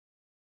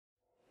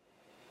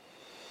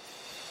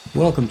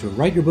Welcome to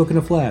Write Your Book in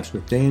a Flash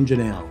with Dan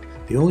Janelle,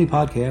 the only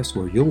podcast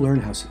where you'll learn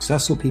how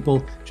successful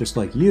people just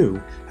like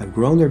you have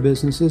grown their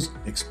businesses,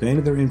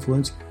 expanded their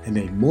influence, and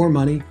made more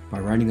money by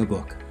writing a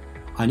book.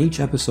 On each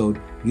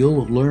episode,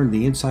 you'll learn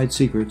the inside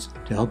secrets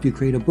to help you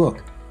create a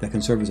book that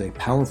can serve as a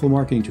powerful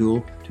marketing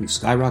tool to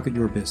skyrocket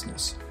your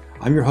business.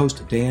 I'm your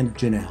host, Dan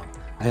Janelle.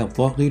 I help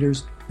thought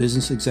leaders,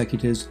 business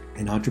executives,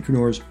 and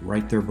entrepreneurs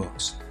write their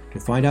books.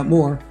 To find out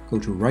more, go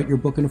to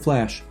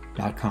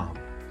writeyourbookinaflash.com.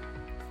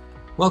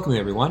 Welcome,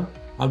 everyone.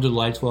 I'm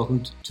delighted to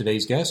welcome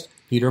today's guest,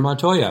 Peter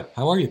Montoya.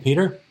 How are you,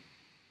 Peter?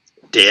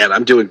 Dan,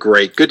 I'm doing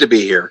great. Good to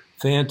be here.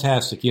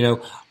 Fantastic.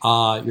 You're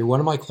one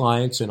of my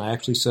clients, and I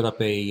actually set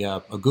up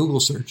a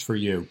Google search for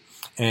you.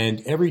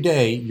 And every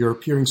day you're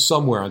appearing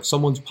somewhere on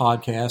someone's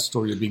podcast,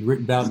 or you're being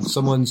written about in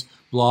someone's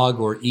blog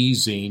or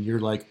e-zine. You're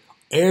like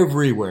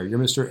everywhere. You're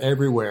Mr.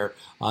 Everywhere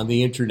on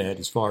the internet,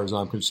 as far as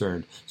I'm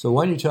concerned. So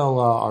why don't you tell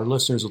our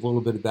listeners a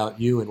little bit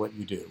about you and what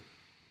you do?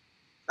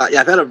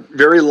 I've had a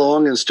very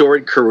long and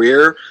storied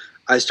career.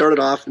 I started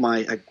off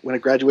when I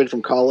graduated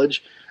from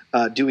college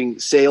doing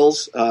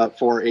sales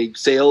for a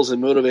sales and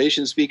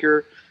motivation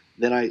speaker.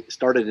 Then I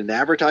started an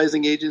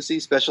advertising agency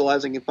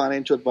specializing in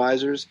financial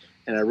advisors,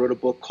 and I wrote a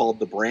book called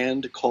The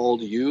Brand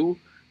Called You,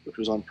 which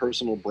was on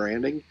personal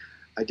branding.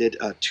 I did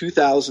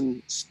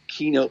 2,000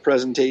 keynote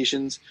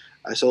presentations.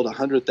 I sold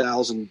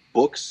 100,000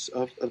 books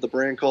of The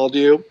Brand Called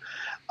You.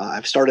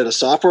 I've started a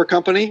software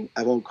company.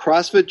 I've owned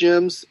CrossFit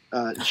gyms,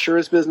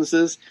 insurance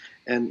businesses,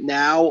 and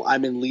now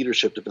I'm in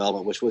leadership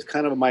development, which was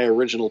kind of my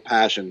original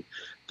passion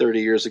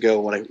 30 years ago,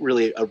 what I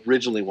really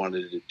originally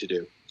wanted to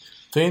do.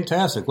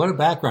 Fantastic. What a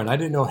background. I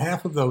didn't know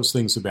half of those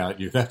things about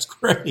you. That's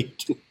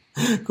great.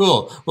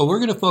 Cool. Well, we're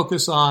going to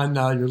focus on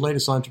your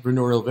latest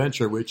entrepreneurial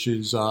venture, which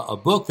is a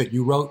book that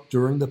you wrote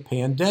during the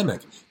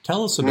pandemic.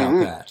 Tell us about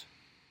that.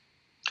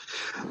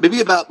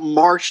 Maybe about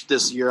March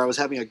this year, I was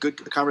having a good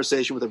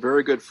conversation with a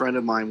very good friend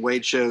of mine,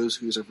 Wade Shows,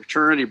 who's a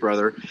fraternity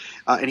brother,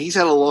 and he's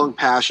had a long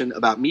passion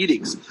about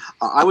meetings.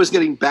 I was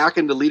getting back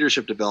into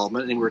leadership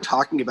development, and we were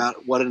talking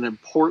about what an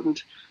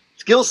important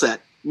skill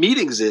set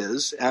meetings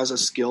is as a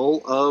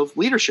skill of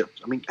leadership.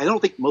 I mean, I don't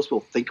think most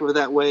people think of it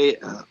that way,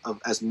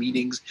 as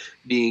meetings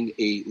being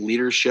a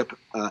leadership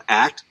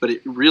act, but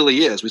it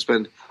really is. We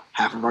spend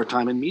half of our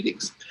time in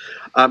meetings.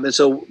 And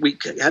so we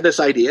had this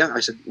idea. I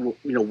said,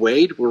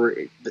 Wade,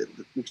 we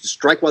can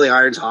strike while the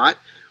iron's hot.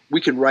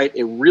 We can write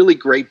a really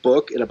great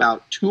book in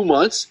about 2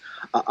 months.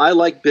 I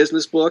like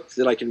business books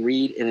that I can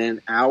read in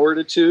an hour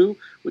to two,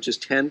 which is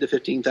 10 to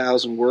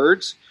 15,000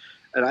 words.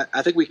 And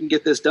I think we can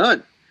get this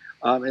done.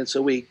 And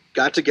so we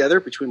got together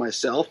between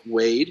myself,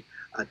 Wade,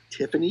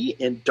 Tiffany,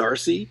 and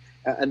Darcy,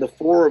 and the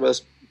four of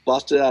us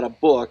busted out a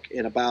book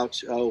in about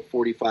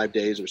 45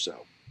 days or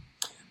so.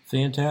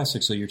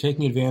 Fantastic. So you're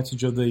taking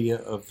advantage of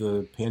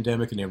the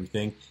pandemic and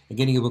everything, and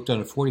getting a book done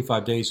in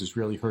 45 days is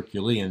really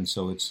Herculean.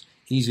 So it's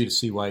easy to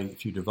see why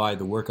if you divide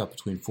the work up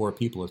between four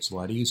people, it's a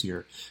lot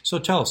easier. So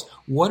tell us,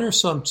 what are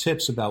some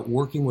tips about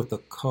working with a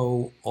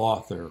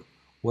co-author?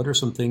 What are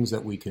some things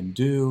that we can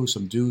do,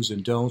 some do's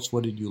and don'ts?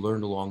 What did you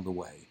learn along the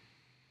way?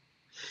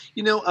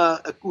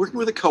 Working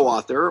with a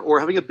co-author or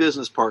having a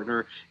business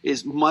partner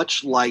is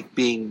much like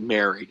being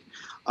married.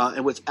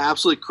 And what's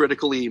absolutely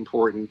critically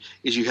important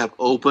is you have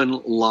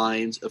open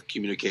lines of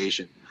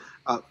communication.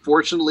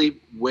 Fortunately,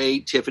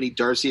 Wade, Tiffany,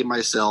 Darcy, and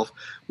myself,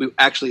 we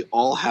actually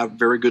all have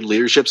very good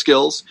leadership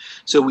skills.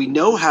 So we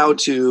know how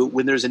to,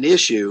 when there's an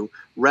issue,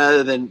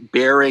 rather than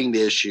burying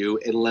the issue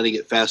and letting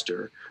it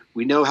fester,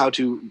 we know how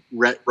to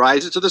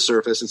rise it to the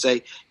surface and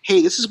say,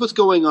 hey, this is what's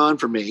going on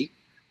for me.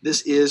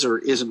 This is or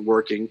isn't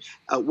working.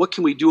 What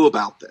can we do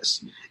about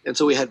this? And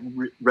so we had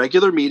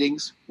regular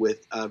meetings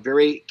with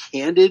very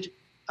candid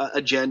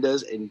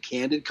agendas and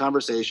candid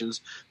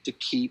conversations to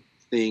keep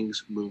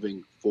things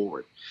moving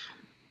forward.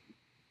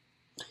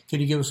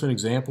 Can you give us an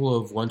example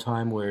of one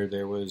time where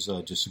there was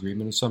a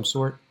disagreement of some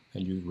sort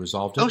and you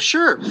resolved it? Oh,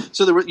 sure.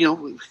 So there were,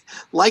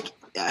 like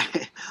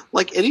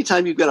any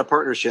time you've got a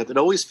partnership, it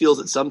always feels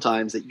that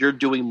sometimes that you're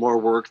doing more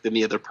work than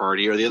the other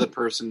party or the other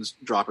person's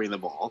dropping the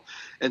ball.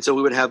 And so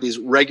we would have these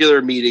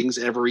regular meetings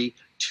every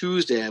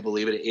Tuesday, I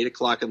believe, at 8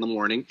 o'clock in the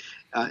morning.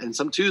 And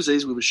some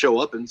Tuesdays we would show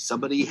up and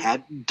somebody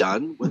hadn't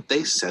done what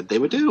they said they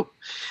would do.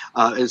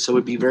 And so it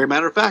would be very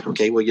matter of fact.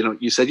 Okay, well,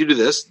 you said you do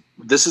this.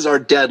 This is our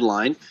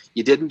deadline.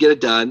 You didn't get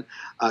it done.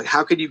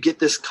 How can you get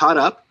this caught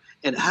up?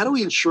 And how do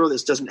we ensure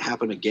this doesn't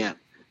happen again?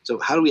 So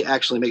how do we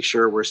actually make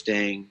sure we're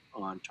staying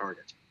on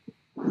target?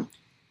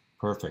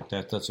 Perfect.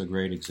 That's a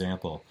great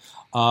example.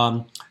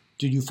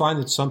 Did you find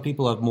that some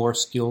people have more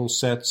skill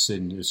sets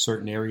in a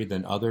certain area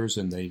than others,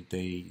 and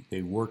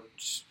they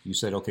worked? You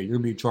said, okay, you're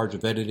going to be in charge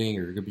of editing,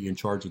 or you're going to be in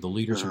charge of the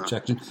leadership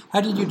section.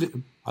 How did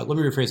you? Let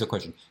me rephrase the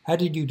question. How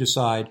did you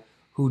decide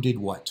who did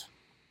what?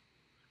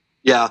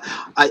 Yeah,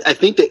 I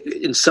think that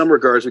in some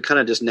regards we kind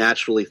of just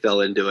naturally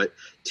fell into it.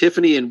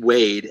 Tiffany and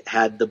Wade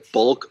had the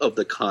bulk of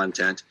the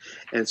content,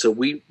 and so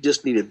we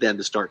just needed them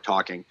to start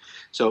talking.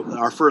 So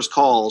our first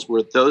calls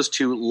were those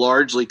two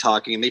largely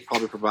talking, and they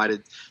probably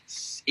provided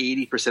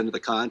 80% of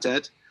the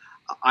content.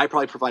 I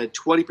probably provided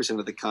 20%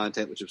 of the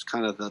content, which was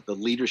kind of the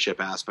leadership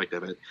aspect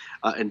of it,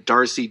 and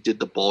Darcy did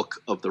the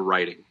bulk of the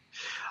writing.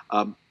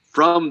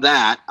 From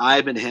that,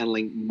 I've been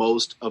handling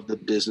most of the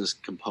business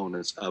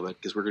components of it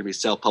because we're going to be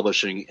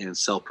self-publishing and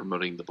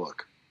self-promoting the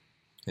book.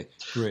 Okay,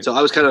 great. So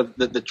I was kind of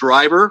the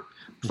driver,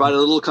 provided a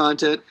little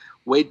content.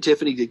 Wade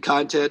Tiffany did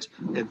content,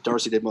 and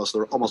Darcy did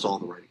almost all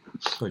the writing.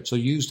 Right. So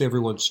you used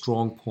everyone's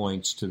strong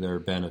points to their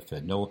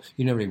benefit. No,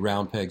 you didn't have any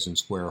round pegs and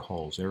square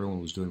holes.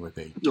 Everyone was doing what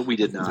they. No, we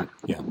did not.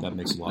 Yeah, that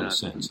makes a lot of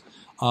sense.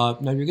 Now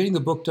you're getting the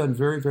book done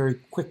very, very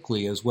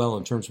quickly as well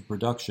in terms of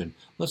production.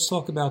 Let's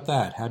talk about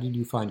that. How did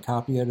you find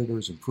copy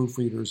editors and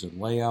proofreaders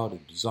and layout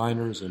and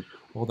designers and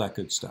all that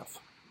good stuff?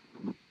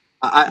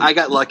 I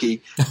got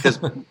lucky because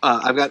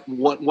I've got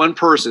one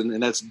person,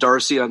 and that's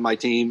Darcy on my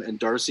team, and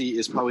Darcy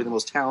is probably the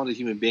most talented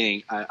human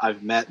being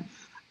I've met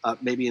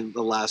maybe in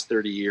the last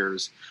 30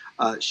 years.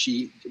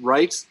 She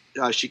writes,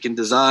 she can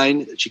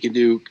design, she can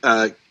do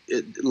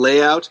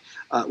layout.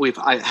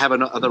 I have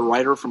another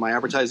writer from my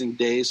advertising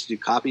days to do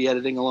copy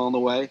editing along the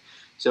way.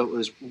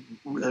 So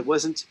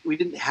we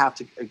didn't have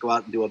to go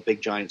out and do a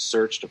big giant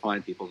search to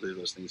find people to do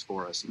those things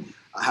for us.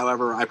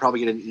 However, I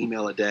probably get an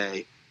email a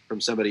day from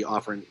somebody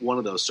offering one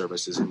of those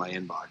services in my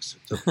inbox.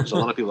 So there's a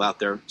lot of people out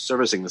there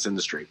servicing this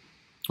industry.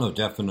 Oh,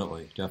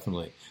 definitely.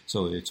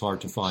 So it's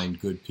hard to find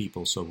good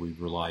people, so we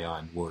rely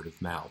on word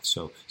of mouth.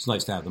 So it's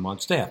nice to have them on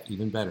staff,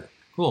 even better.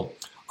 Cool.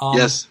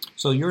 Yes.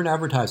 So you're an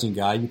advertising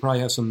guy. You probably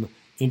have some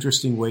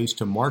interesting ways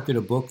to market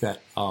a book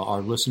that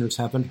our listeners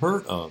haven't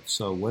heard of.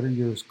 So what are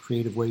your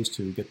creative ways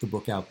to get the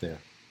book out there?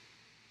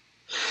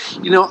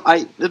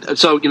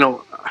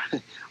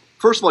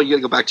 First of all, you got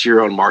to go back to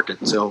your own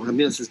market. So,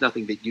 this is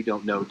nothing that you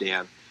don't know,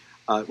 Dan,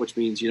 which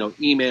means,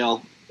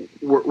 email,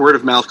 word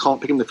of mouth,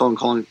 picking the phone,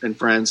 calling in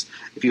friends.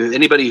 If you have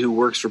anybody who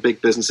works for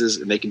big businesses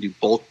and they can do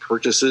bulk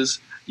purchases,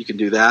 you can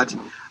do that.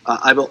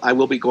 I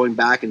will be going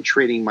back and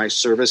trading my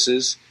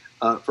services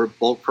for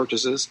bulk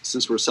purchases.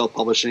 Since we're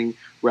self-publishing,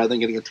 rather than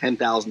getting a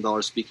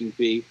 $10,000 speaking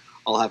fee,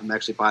 I'll have them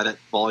actually buy that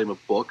volume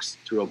of books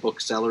through a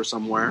bookseller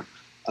somewhere,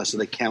 so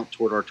they count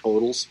toward our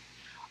totals.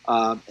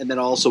 And then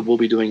also we'll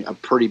be doing a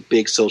pretty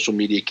big social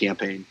media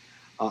campaign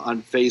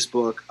on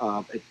Facebook.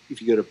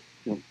 If you go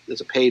to,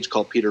 there's a page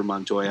called Peter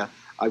Montoya.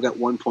 I've got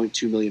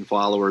 1.2 million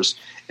followers,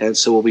 and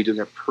so we'll be doing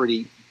a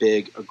pretty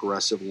big,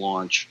 aggressive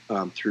launch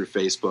through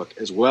Facebook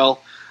as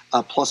well,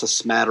 plus a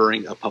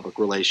smattering of public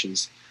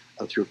relations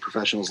through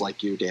professionals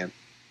like you, Dan.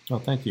 Oh,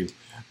 thank you.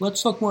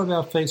 Let's talk more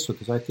about Facebook,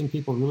 because I think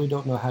people really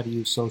don't know how to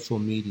use social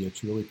media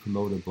to really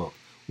promote a book.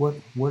 What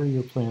are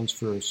your plans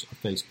for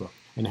Facebook?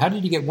 And how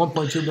did you get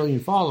 1.2 million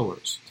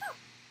followers?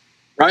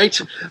 Right.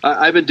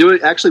 I've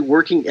been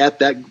working at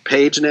that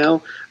page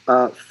now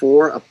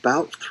for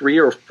about 3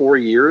 or 4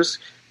 years,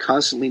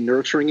 constantly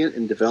nurturing it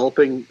and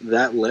developing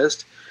that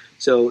list.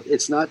 So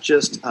it's not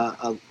just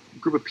a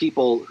group of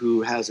people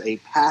who has a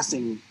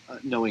passing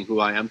knowing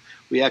who I am.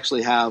 We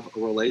actually have a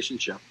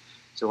relationship.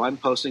 So I'm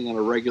posting on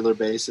a regular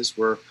basis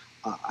where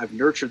I've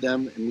nurtured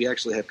them and we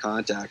actually have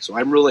contact. So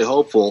I'm really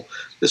hopeful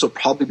this will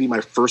probably be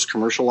my first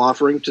commercial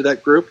offering to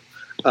that group.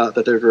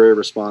 That they're very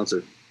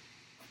responsive.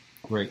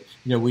 Great.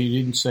 We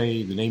didn't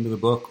say the name of the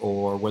book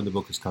or when the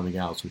book is coming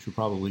out, so we should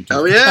probably do.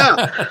 Oh,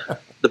 yeah.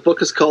 The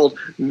book is called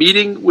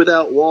Meeting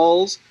Without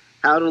Walls,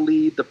 How to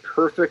Lead the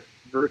Perfect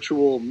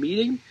Virtual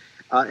Meeting.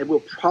 And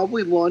we'll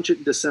probably launch it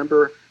in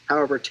December.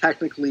 However,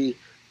 technically,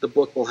 the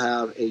book will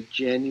have a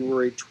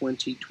January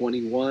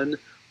 2021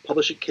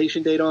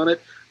 publication date on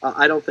it.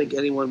 I don't think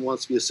anyone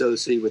wants to be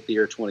associated with the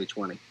year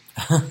 2020.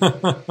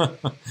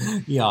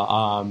 Yeah,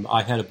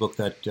 I had a book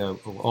that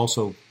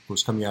also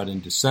was coming out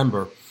in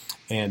December,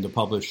 and the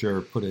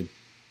publisher put a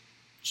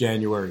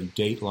January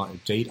date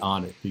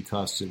on it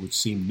because it would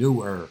seem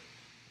newer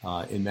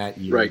in that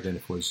year than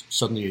it was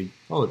suddenly.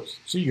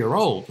 It's a year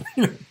old,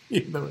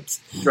 even though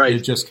it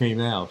just came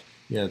out.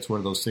 Yeah, it's one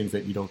of those things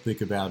that you don't think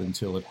about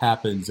until it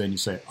happens, and you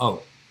say,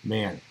 "Oh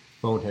man,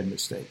 bonehead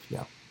mistake."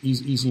 Yeah,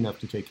 easy enough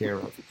to take care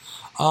of.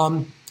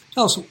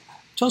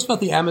 Tell us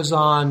about the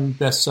Amazon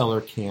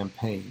bestseller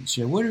campaigns.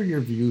 What are your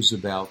views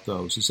about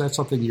those? Is that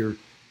something you're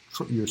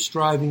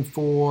striving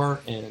for?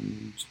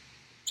 And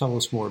tell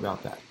us more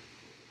about that.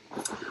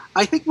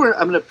 I think what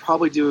I'm going to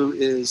probably do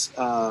is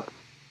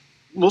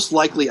most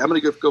likely I'm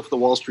going to go for the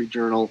Wall Street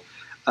Journal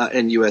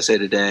and USA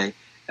Today,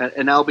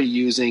 and I'll be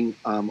using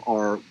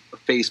our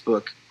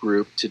Facebook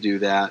group to do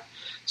that.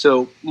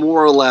 So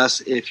more or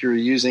less, if you're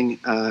using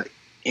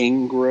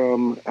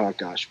Ingram,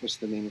 what's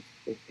the name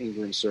of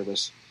Ingram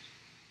service?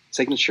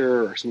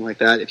 Signature or something like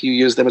that. If you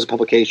use them as a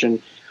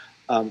publication,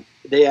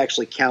 they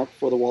actually count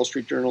for the Wall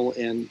Street Journal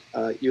and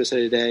USA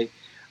Today.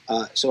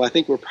 So I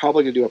think we're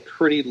probably going to do a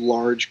pretty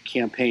large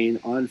campaign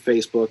on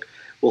Facebook.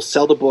 We'll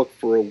sell the book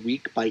for a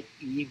week by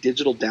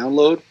digital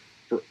download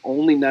for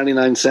only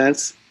 99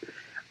 cents.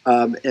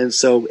 And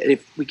so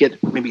if we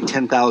get maybe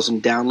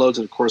 10,000 downloads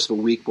in the course of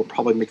a week, we'll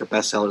probably make a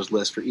bestsellers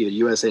list for either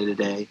USA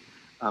Today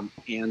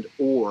and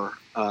or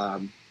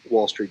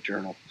Wall Street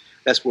Journal.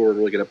 That's where we're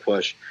really going to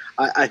push.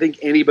 I think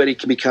anybody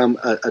can become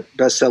a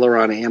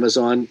bestseller on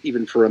Amazon,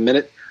 even for a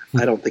minute.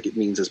 I don't think it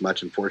means as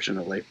much,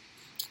 unfortunately.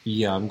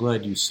 Yeah, I'm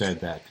glad you said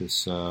that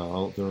because there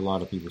are a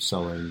lot of people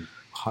selling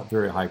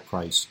very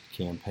high-priced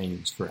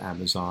campaigns for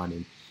Amazon,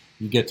 and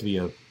you get to be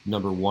a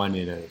number one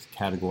in a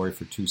category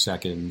for 2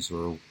 seconds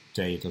or a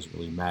day. It doesn't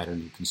really matter,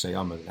 and you can say,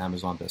 I'm an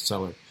Amazon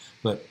bestseller,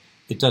 but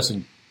it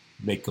doesn't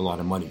make a lot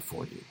of money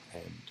for you,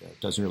 and it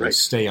doesn't really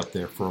stay up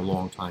there for a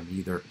long time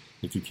either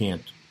if you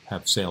can't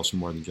have sales for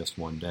more than just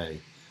one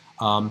day.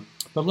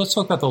 But let's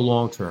talk about the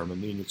long term. I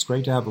mean, it's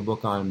great to have a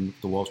book on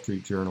the Wall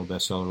Street Journal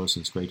bestseller list.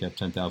 It's great to have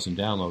 10,000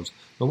 downloads.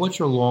 But what's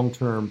your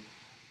long-term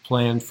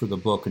plan for the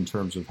book in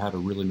terms of how to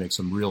really make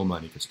some real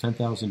money? Because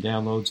 10,000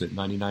 downloads at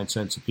 99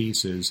 cents a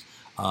piece is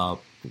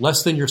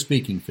less than your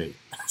speaking fee.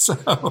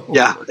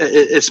 Yeah,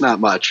 it's not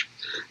much.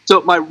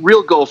 So my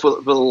real goal for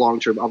the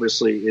long term,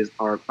 obviously, is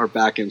our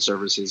back-end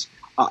services.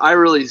 I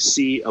really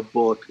see a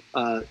book.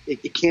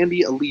 It can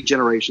be a lead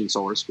generation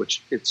source,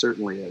 which it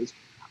certainly is.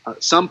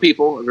 Some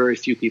people, very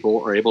few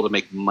people, are able to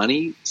make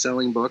money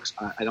selling books.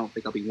 I don't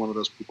think I'll be one of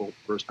those people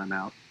first time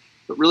out.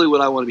 But really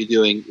what I want to be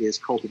doing is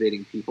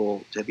cultivating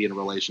people to be in a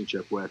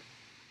relationship with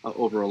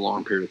over a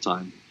long period of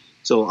time.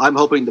 So I'm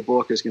hoping the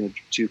book is going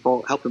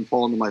to help them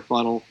fall into my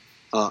funnel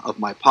of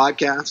my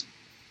podcast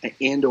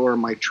and or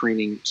my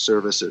training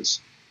services.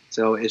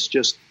 So it's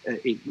just,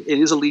 it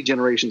is a lead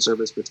generation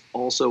service, but it's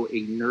also a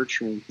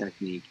nurturing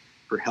technique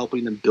for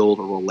helping them build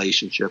a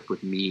relationship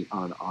with me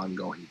on an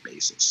ongoing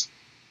basis.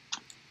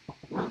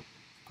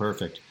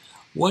 Perfect.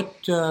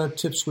 What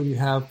tips would you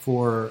have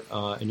for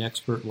an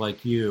expert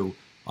like you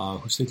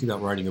who's thinking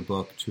about writing a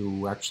book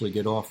to actually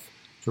get off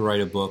to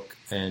write a book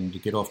and to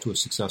get off to a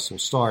successful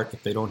start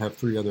if they don't have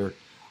 3 other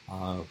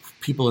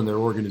people in their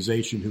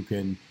organization who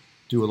can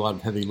do a lot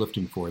of heavy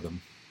lifting for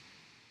them?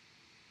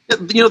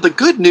 You know, the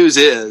good news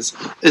is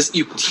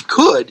you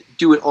could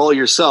do it all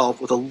yourself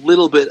with a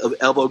little bit of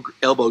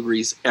elbow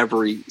grease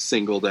every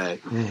single day.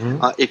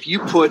 Mm-hmm. If you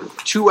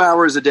put 2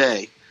 hours a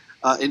day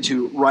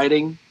into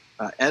writing,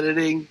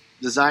 editing,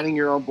 designing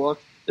your own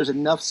book, there's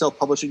enough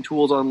self-publishing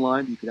tools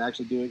online you could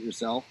actually do it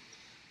yourself.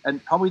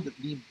 And probably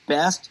the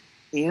best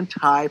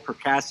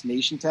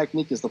anti-procrastination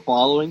technique is the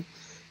following,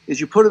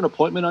 is you put an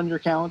appointment on your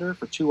calendar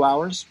for 2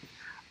 hours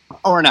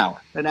or an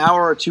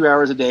hour or 2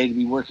 hours a day to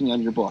be working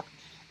on your book.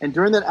 And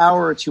during that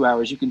hour or 2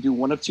 hours, you can do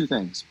one of 2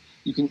 things.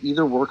 You can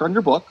either work on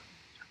your book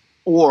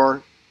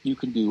or you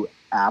can do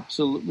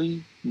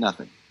absolutely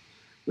nothing,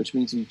 which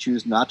means if you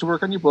choose not to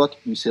work on your book,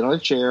 you sit on a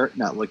chair,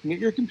 not looking at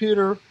your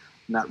computer,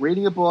 not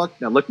reading a book,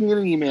 not looking at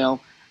an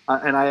email,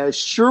 and I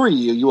assure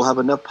you, you will have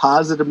enough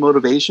positive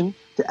motivation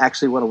to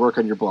actually want to work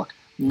on your book.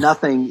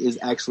 Nothing is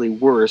actually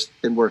worse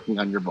than working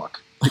on your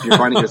book if you're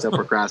finding yourself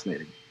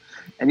procrastinating.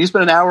 And you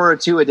spend an hour or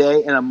 2 a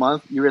day in a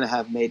month, you're going to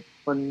have made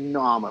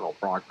phenomenal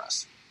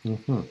progress.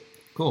 Mm-hmm.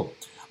 Cool.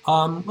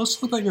 Let's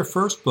talk about your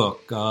first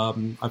book.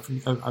 I'm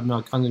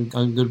going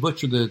to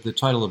butcher the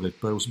title of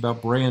it, but it was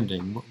about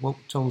branding. What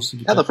tell us?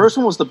 Yeah, the first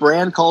one was The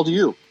Brand Called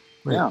You.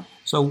 Right. Yeah.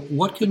 So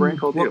what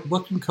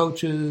can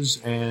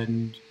coaches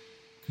and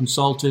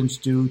consultants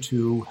do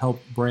to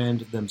help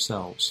brand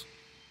themselves?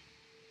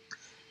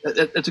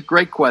 That's a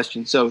great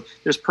question. So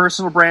there's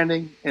personal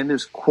branding and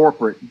there's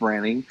corporate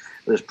branding.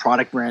 There's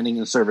product branding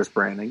and service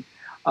branding.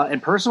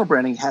 And personal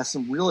branding has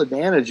some real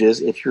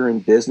advantages if you're in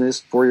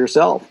business for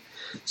yourself.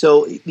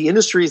 So the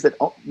industries that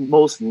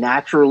most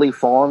naturally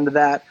fall into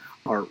that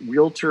are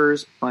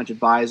realtors, financial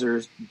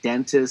advisors,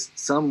 dentists,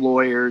 some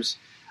lawyers,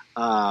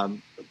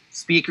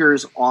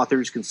 speakers,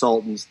 authors,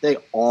 consultants. They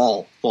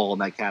all fall in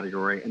that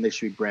category, and they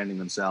should be branding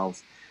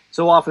themselves.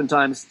 So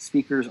oftentimes,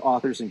 speakers,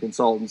 authors, and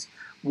consultants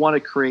want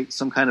to create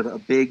some kind of a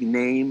big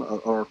name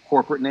or a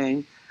corporate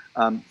name,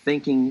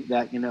 thinking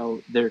that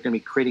they're going to be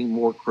creating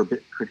more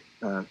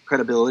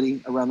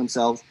credibility around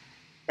themselves.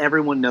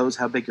 Everyone knows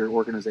how big your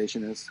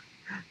organization is.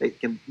 They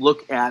can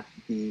look at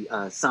the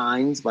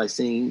signs by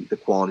seeing the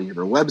quality of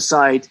your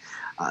website,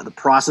 the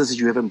processes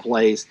you have in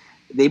place.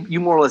 You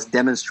more or less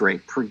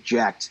demonstrate,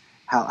 project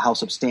how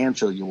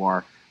substantial you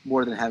are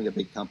more than having a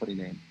big company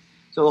name.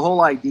 So the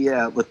whole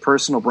idea with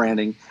personal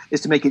branding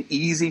is to make it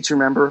easy to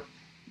remember,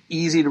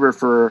 easy to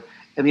refer.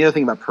 And the other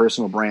thing about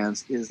personal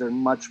brands is they're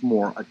much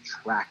more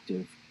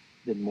attractive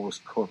than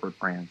most corporate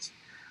brands.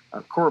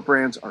 Corporate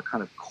brands are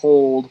kind of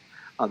cold.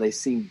 They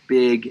seem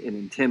big and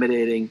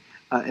intimidating.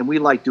 And we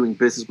like doing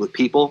business with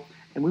people,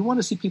 and we want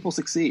to see people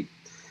succeed.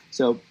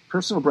 So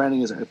personal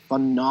branding is a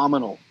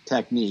phenomenal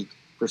technique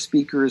for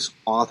speakers,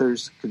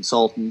 authors,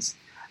 consultants.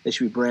 They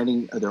should be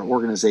branding their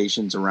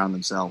organizations around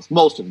themselves.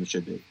 Most of them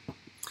should be.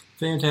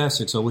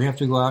 Fantastic. So we have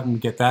to go out and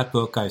get that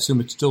book. I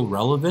assume it's still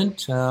relevant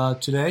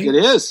today? It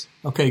is.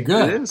 Okay,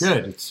 good,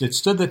 good. It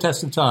stood the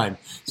test of time.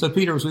 So,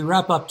 Peter, as we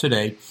wrap up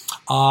today,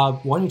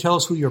 why don't you tell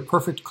us who your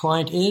perfect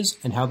client is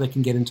and how they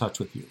can get in touch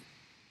with you?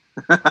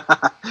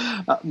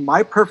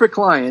 My perfect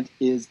client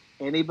is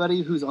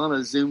anybody who's on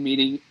a Zoom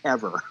meeting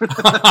ever,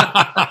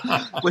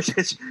 which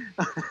is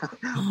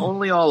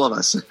only all of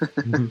us.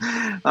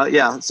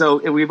 Mm-hmm.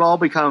 So we've all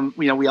become,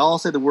 we all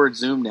say the word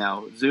Zoom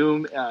now.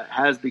 Zoom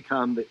has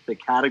become the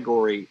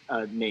category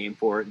name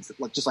for it,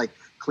 just like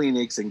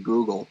Kleenex and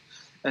Google.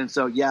 And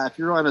so, yeah, if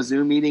you're on a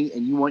Zoom meeting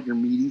and you want your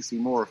meetings to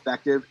be more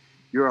effective,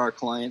 you're our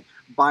client.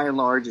 By and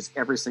large, it's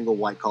every single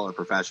white-collar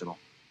professional.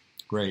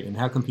 Great. And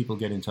how can people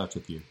get in touch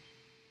with you?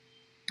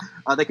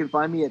 They can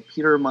find me at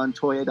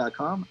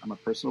petermontoya.com. I'm a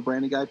personal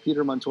branding guy,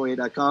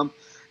 petermontoya.com.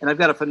 And I've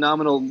got a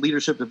phenomenal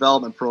leadership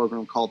development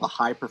program called the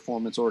High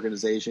Performance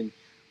Organization,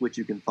 which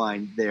you can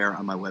find there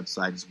on my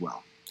website as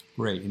well.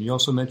 Great. And you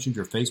also mentioned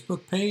your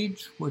Facebook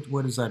page.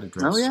 What is that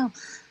address? Oh, yeah.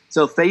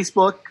 So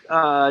Facebook,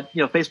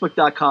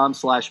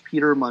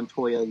 facebook.com/Peter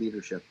Montoya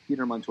Leadership.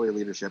 Peter Montoya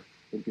Leadership.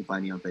 And you can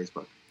find me on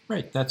Facebook.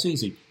 Great. That's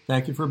easy.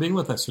 Thank you for being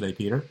with us today,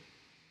 Peter.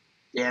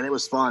 Yeah, and it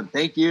was fun.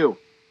 Thank you.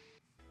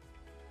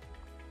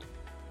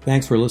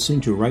 Thanks for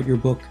listening to Write Your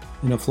Book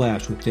in a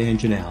Flash with Dan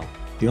Janelle,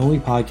 the only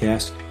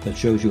podcast that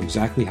shows you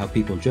exactly how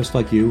people just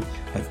like you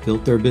have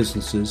built their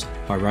businesses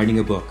by writing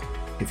a book.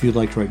 If you'd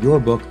like to write your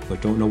book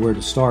but don't know where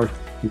to start,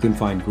 you can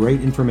find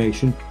great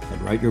information at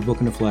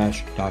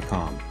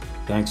writeyourbookinaflash.com.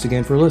 Thanks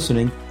again for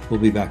listening. We'll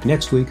be back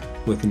next week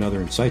with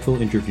another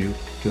insightful interview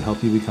to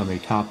help you become a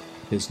top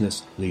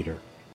business leader.